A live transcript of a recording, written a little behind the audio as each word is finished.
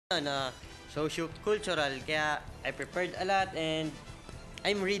na socio-cultural. Kaya I prepared a lot and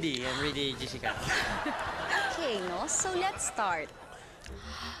I'm ready, Jessica. Okay, no? So let's start.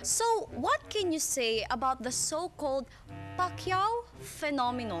 So, what can you say about the so-called Pacquiao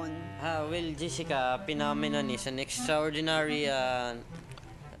phenomenon? Well, Jessica, phenomenon is an extraordinary,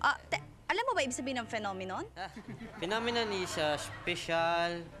 Alam mo ba ibig sabihin ng phenomenon? phenomenon is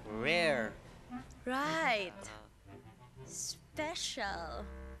special, rare. Right. Special.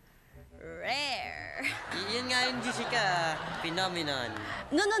 Rare. Yun nga yung Jessica, phenomenon.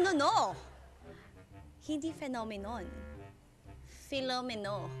 No. Hindi phenomenon.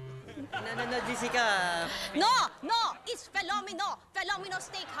 Philomeno. No, Jessica. No! It's Philomeno! Philomeno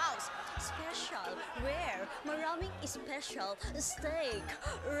Steakhouse! Special, rare, maraming special, steak,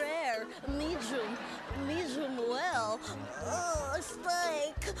 rare, medium well,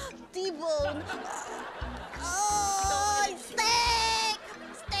 steak, T-bone, steak!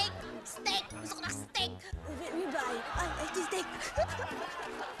 Gusto ko na steak! Ribeye! Ay, steak!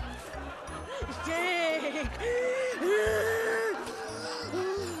 Steak!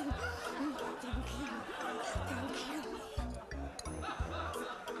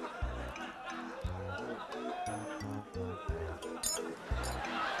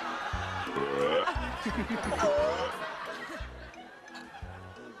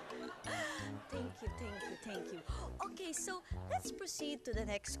 Thank you. Okay, so let's proceed to the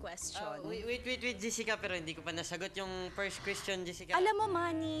next question. Wait, Jessica, pero hindi ko pa nasagot yung first question, Jessica. Alam mo,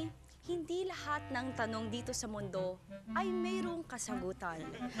 Manny, hindi lahat ng tanong dito sa mundo ay mayroong kasagutan.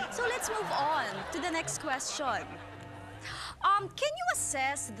 So let's move on to the next question. Can you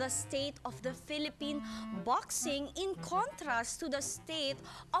assess the state of the Philippine boxing in contrast to the state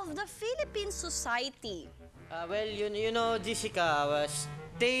of the Philippine society? Well, you know, Jessica,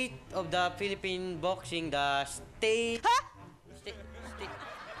 state of the Philippine boxing, the state... Ha? State...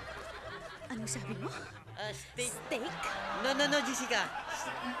 Anong sabi mo? State... Steak? No, Jessica.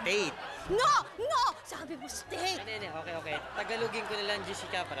 State. No! Sabi mo steak! Hindi, okay. Tagalogin ko na lang,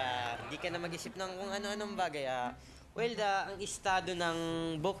 Jessica, para hindi ka na mag-isip ng kung ano-anong bagay. Well, ang estado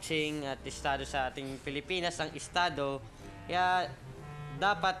ng boxing at estado sa ating Pilipinas, ang estado, kaya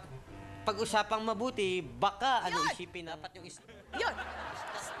dapat pag-usapang mabuti, baka ano isipin dapat yung Yun!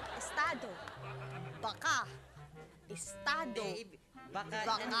 Estado. Baka. Estado.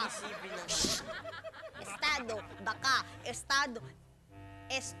 Baka isipin ng... Estado. Baka. Estado.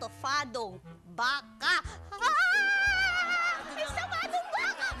 Estofadong baka. Estofadong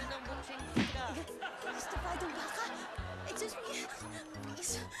baka! Ano ng boxing, Jessica? Estofadong baka? Excuse me.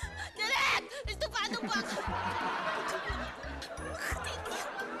 Please. Direk! Estofadong baka! Thank you.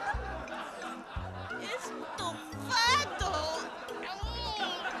 Estofado!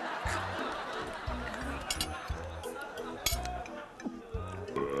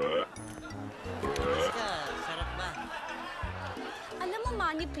 Jessica, sarap ba? Alam mo,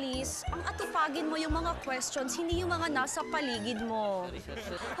 Manny, please, ang atupagin mo yung mga questions, hindi yung mga nasa paligid mo.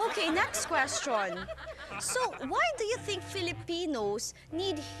 Sorry. Okay, next question. So, why do you think Filipinos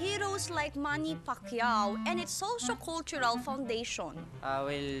need heroes like Manny Pacquiao and its socio-cultural foundation?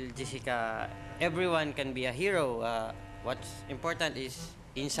 Well, Jessica, everyone can be a hero. What's important is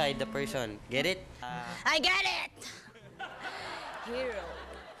inside the person. Get it? I get it! Hero,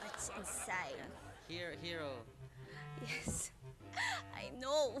 what's inside? Hero. Yes, I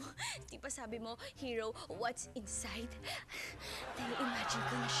know. Di ba sabi mo, hero, what's inside? Nai-imagine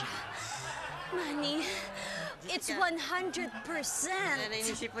ko na siya. Manny, it's 100%. Ano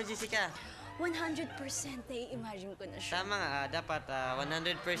inisip mo, Jessica? 100% nai-imagine ko na siya. Tama nga, dapat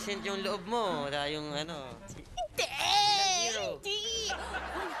 100% yung loob mo. Yung ano... Hindi! Hero. Hindi!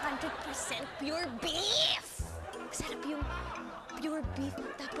 100% pure beef! Masarap yung pure beef.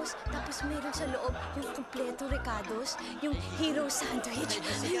 Tapos meron sa loob yung kompleto ricados, yung hero sandwich,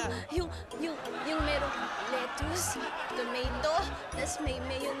 yung merong lettuce, tomato, tapos may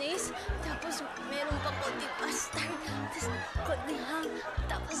mayonnaise, tapos meron pa konting mustard, tapos konting ham,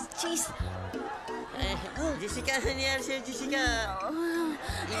 tapos cheese. Jessica, ano nangyari sa'yo, Jessica?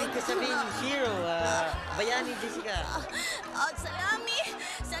 Ibig ko sabihin, hero. Bayani, Jessica.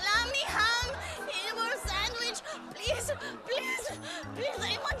 Salami, ham, hero sandwich. Please,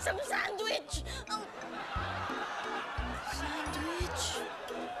 I want some sandwich. Sandwich.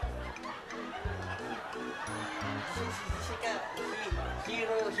 Jessica,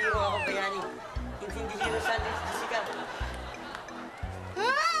 hero ako, bayani. Hindi hero sandwich, Jessica.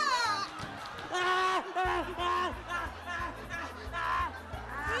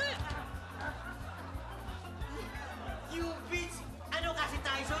 You bitch! Ano kasi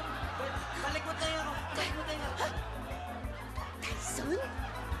Tyson? Balik mo tayo. Tyson?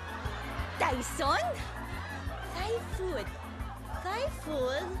 Tyson? Thai food. Thai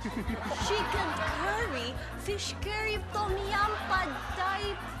food? Chicken curry, fish curry, tom yum, pad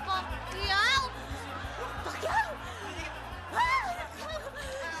thai, Pacquiao? Pacquiao?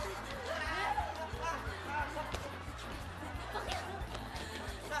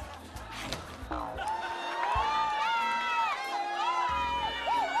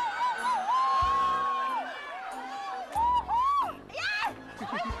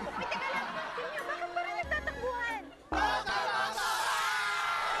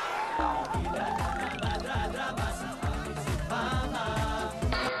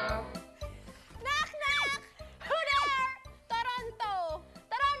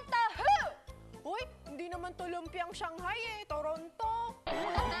 Lumpiang Shanghai eh, Toronto.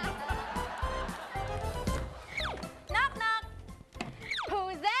 Knock, knock!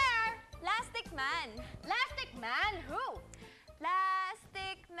 Who's there? Plastic Man. Plastic Man? Who?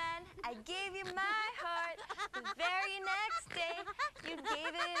 Plastic Man, I gave you my heart. The very next day, you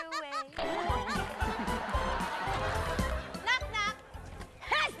gave it away. Knock, knock!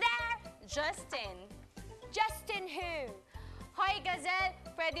 Who's there? Justin. Justin who? Hoy, Gazelle,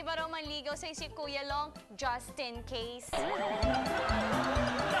 pwede ba raw manligaw sa'yo si Kuya Long? Just in case.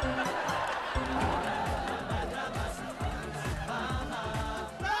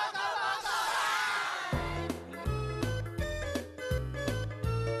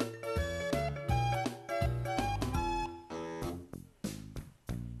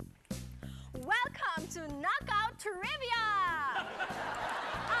 Welcome to Knockout Trivia!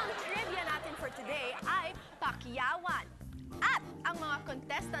 Ang trivia natin for today ay Pacquiaoan. At ang mga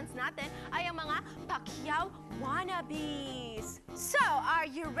contestants natin ay ang mga Pacquiao wannabes. So, are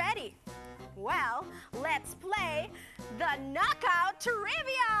you ready? Well, let's play the Knockout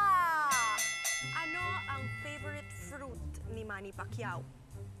Trivia! Ano ang favorite fruit ni Manny Pacquiao?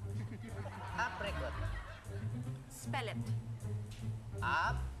 Apricot. Spell it.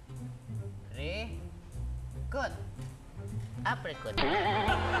 Good. Apricot.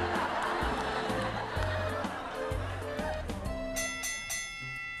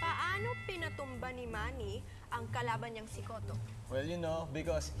 Paano pinatumba ni Manny ang kalaban niyang si Cotto? Well, you know,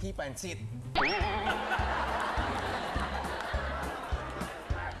 because he pansit.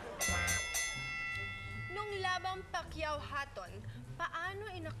 Nung labang Pacquiao-Hatton,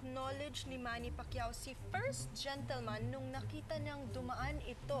 paano in-acknowledge ni Manny Pacquiao si first gentleman nung nakita niyang dumaan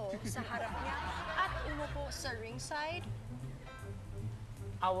ito sa harap niya at umupo sa ringside?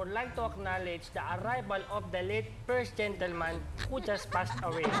 I would like to acknowledge the arrival of the late first gentleman who just passed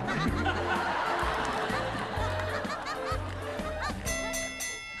away.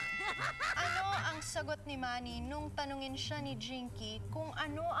 Ano ang sagot ni Manny nung tanungin siya ni Jinky kung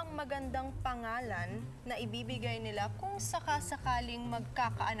ano ang magandang pangalan na ibibigay nila kung sakasakaling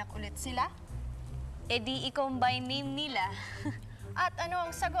magkakaanak ulit sila? E di i-combine name nila. At ano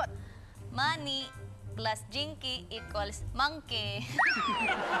ang sagot? Manny plus Jinky equals monkey.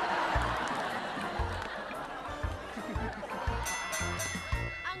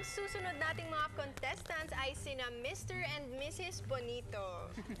 Ang susunod nating mga contestants ay sina Mr. and Mrs. Bonito.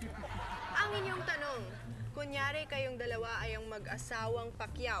 Ang inyong tanong, kunyari kayong dalawa ay ang mag-asawang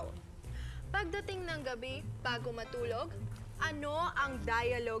Pacquiao. Pagdating ng gabi, bago matulog, ano ang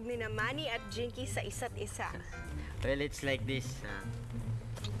dialogue ni Manny at Jinky sa isa't isa? Well, it's like this.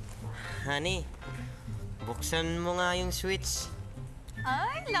 Honey, buksan mo nga yung switch.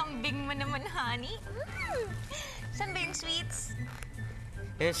 Ay, lambing mo naman, honey. Saan ba yung sweets?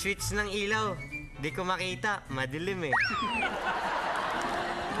 Yung switch ng ilaw. Di ko makita. Madilim eh.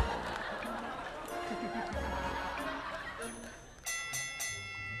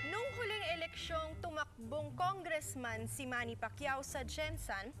 Nung huling eleksyong tumakbong congressman si Manny Pacquiao sa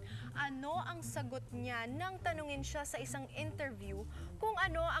Jensan, ano ang sagot niya nang tanungin siya sa isang interview kung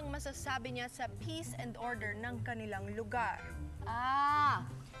ano ang masasabi niya sa peace and order ng kanilang lugar?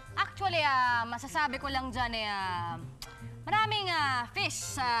 Actually, masasabi ko lang dyan maraming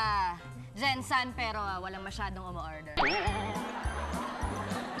fish sa Jensan pero walang masyadong umu-order.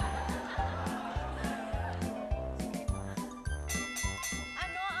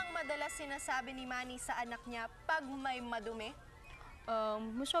 Ano ang madalas sinasabi ni Manny sa anak niya pag may madumi?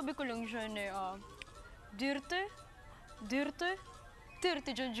 Masabi ko lang dyan dirty, dirty,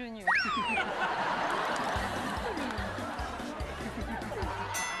 dirty John Jr.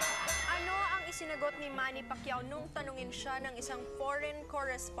 Ano ang isinagot ni Manny Pacquiao nung tanungin siya ng isang foreign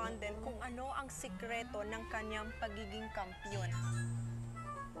correspondent kung ano ang sikreto ng kanyang pagiging kampiyon?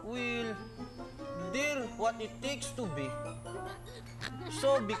 Well, they're what it takes to be.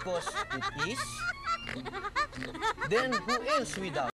 So because it is, then who else without?